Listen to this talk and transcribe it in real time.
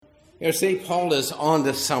St. Paul is on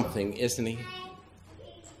to something, isn't he?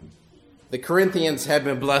 The Corinthians had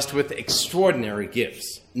been blessed with extraordinary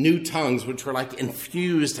gifts, new tongues which were like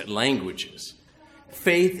infused languages,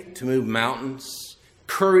 faith to move mountains,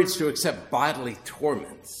 courage to accept bodily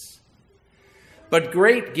torments. But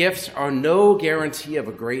great gifts are no guarantee of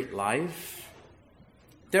a great life.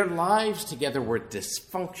 Their lives together were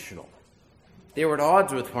dysfunctional. They were at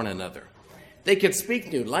odds with one another. They could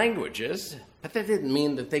speak new languages, but that didn't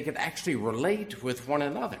mean that they could actually relate with one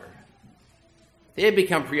another. They had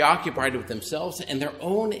become preoccupied with themselves and their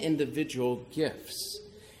own individual gifts,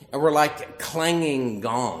 and were like clanging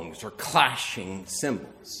gongs or clashing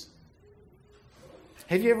cymbals.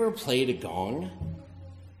 Have you ever played a gong?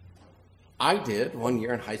 I did 1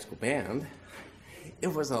 year in high school band.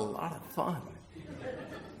 It was a lot of fun.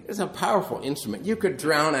 It was a powerful instrument. You could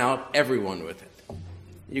drown out everyone with it.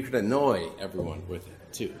 You could annoy everyone with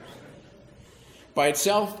it, too. By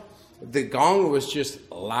itself, the gong was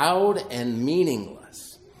just loud and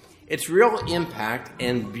meaningless. Its real impact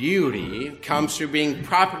and beauty comes through being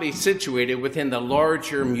properly situated within the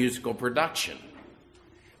larger musical production.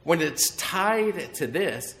 When it's tied to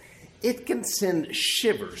this, it can send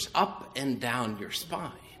shivers up and down your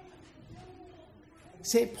spine.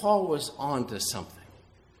 St. Paul was on to something.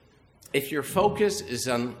 If your focus is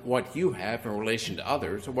on what you have in relation to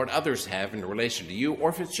others, or what others have in relation to you, or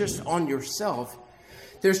if it's just on yourself,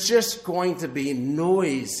 there's just going to be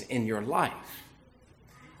noise in your life.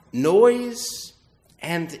 Noise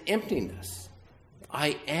and emptiness.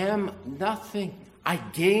 I am nothing. I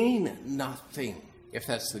gain nothing. If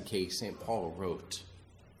that's the case, St. Paul wrote.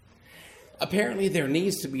 Apparently, there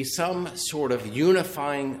needs to be some sort of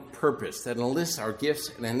unifying purpose that enlists our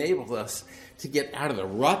gifts and enables us to get out of the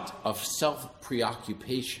rut of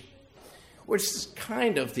self-preoccupation, which is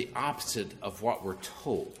kind of the opposite of what we're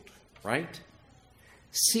told, right?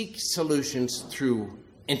 Seek solutions through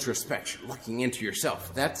introspection, looking into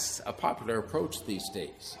yourself. That's a popular approach these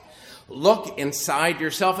days. Look inside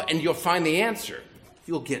yourself and you'll find the answer.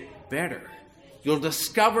 You'll get better. You'll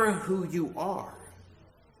discover who you are.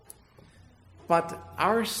 But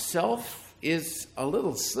our self is a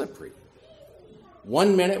little slippery.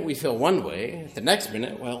 1 minute we feel one way, the next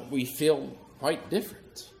minute, well, we feel quite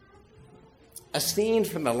different. A scene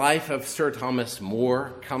from the life of Sir Thomas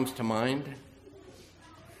More comes to mind.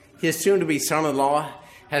 His soon-to-be son-in-law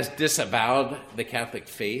has disavowed the Catholic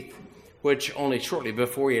faith, which only shortly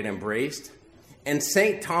before he had embraced. And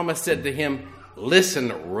St. Thomas said to him,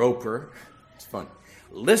 "Listen, Roper." It's fun.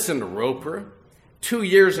 "Listen, Roper. 2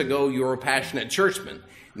 years ago, you were a passionate churchman.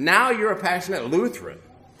 Now you're a passionate Lutheran.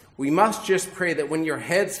 We must just pray that when your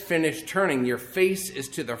head's finished turning, your face is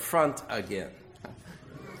to the front again."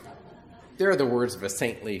 There are the words of a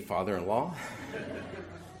saintly father-in-law.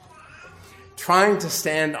 Trying to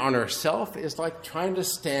stand on ourselves is like trying to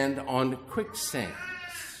stand on quicksand.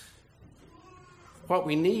 What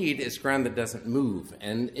we need is ground that doesn't move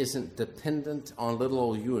and isn't dependent on little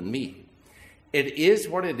old you and me. It is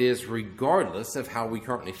what it is regardless of how we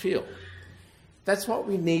currently feel. That's what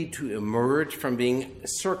we need to emerge from being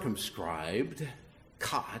circumscribed,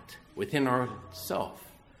 caught within ourself,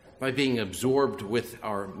 by being absorbed with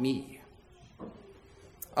our me.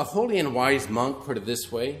 A holy and wise monk put it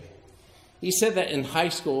this way. He said that in high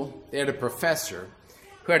school, they had a professor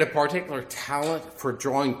who had a particular talent for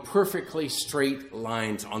drawing perfectly straight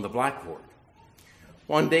lines on the blackboard.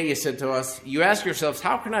 One day he said to us, "You ask yourselves,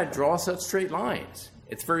 how can I draw such straight lines?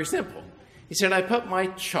 It's very simple." He said, "I put my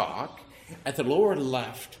chalk at the lower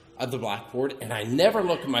left of the blackboard, and I never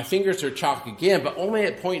look at my fingers or chalk again, but only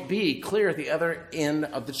at point B, clear at the other end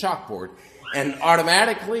of the chalkboard. And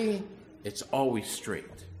automatically, it's always straight."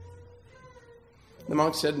 The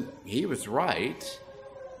monk said he was right,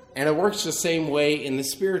 and it works the same way in the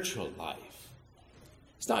spiritual life.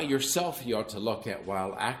 It's not yourself you ought to look at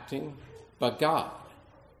while acting, but God.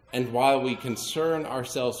 And while we concern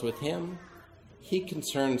ourselves with him, he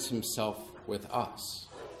concerns himself with us.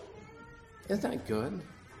 Isn't that good?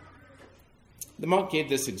 The monk gave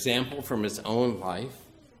this example from his own life.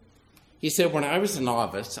 He said, "When I was a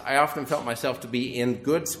novice, I often felt myself to be in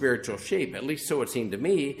good spiritual shape, at least so it seemed to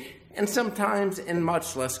me, and sometimes in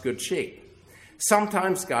much less good shape.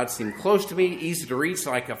 Sometimes God seemed close to me, easy to reach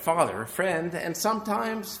like a father, a friend, and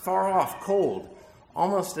sometimes far off, cold,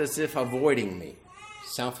 almost as if avoiding me."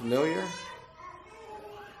 Sound familiar?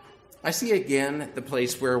 I see again the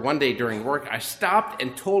place where one day during work I stopped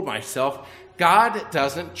and told myself, God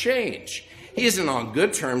doesn't change. He isn't on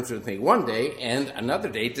good terms with me one day and another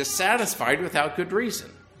day dissatisfied without good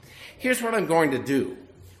reason. Here's what I'm going to do.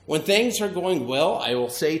 When things are going well, I will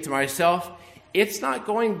say to myself, It's not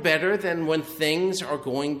going better than when things are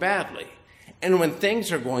going badly. And when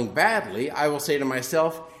things are going badly, I will say to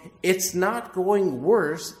myself, it's not going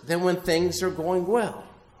worse than when things are going well.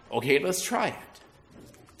 Okay, let's try it.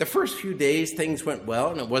 The first few days, things went well,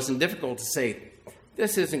 and it wasn't difficult to say,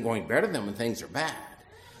 this isn't going better than when things are bad.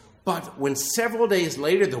 But when several days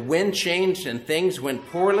later the wind changed and things went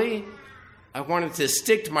poorly, I wanted to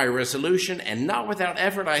stick to my resolution, and not without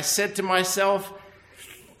effort, I said to myself,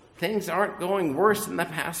 things aren't going worse than the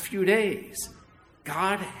past few days.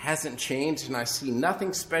 God hasn't changed, and I see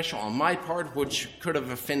nothing special on my part which could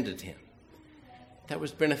have offended him. That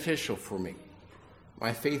was beneficial for me.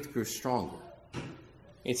 My faith grew stronger.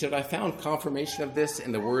 He said, I found confirmation of this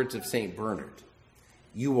in the words of St. Bernard.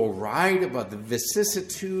 You will ride above the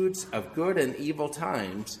vicissitudes of good and evil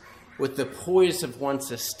times with the poise of one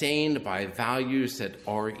sustained by values that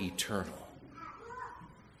are eternal.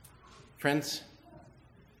 Friends,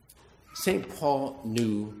 St. Paul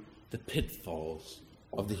knew the pitfalls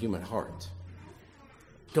of the human heart.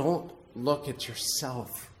 Don't look at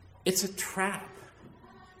yourself. It's a trap.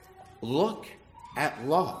 Look at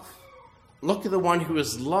love. Look at the one who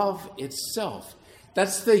is love itself.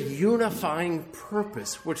 That's the unifying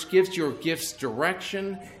purpose which gives your gifts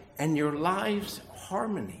direction and your lives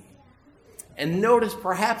harmony. And notice,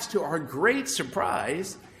 perhaps to our great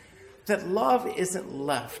surprise, that love isn't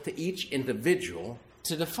left to each individual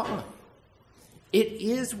to define. It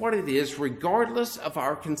is what it is, regardless of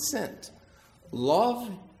our consent.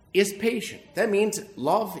 Love is patient. That means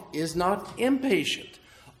love is not impatient.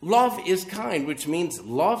 Love is kind, which means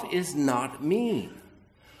love is not mean.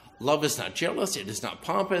 Love is not jealous, it is not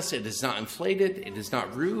pompous, it is not inflated, it is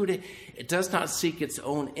not rude, it does not seek its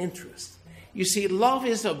own interest. You see, love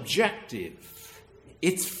is objective,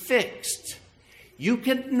 it's fixed. You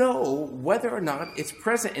can know whether or not it's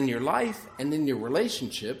present in your life and in your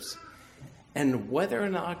relationships, and whether or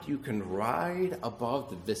not you can ride above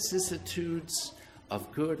the vicissitudes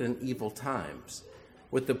of good and evil times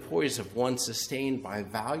with the poise of one sustained by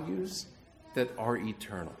values that are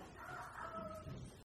eternal.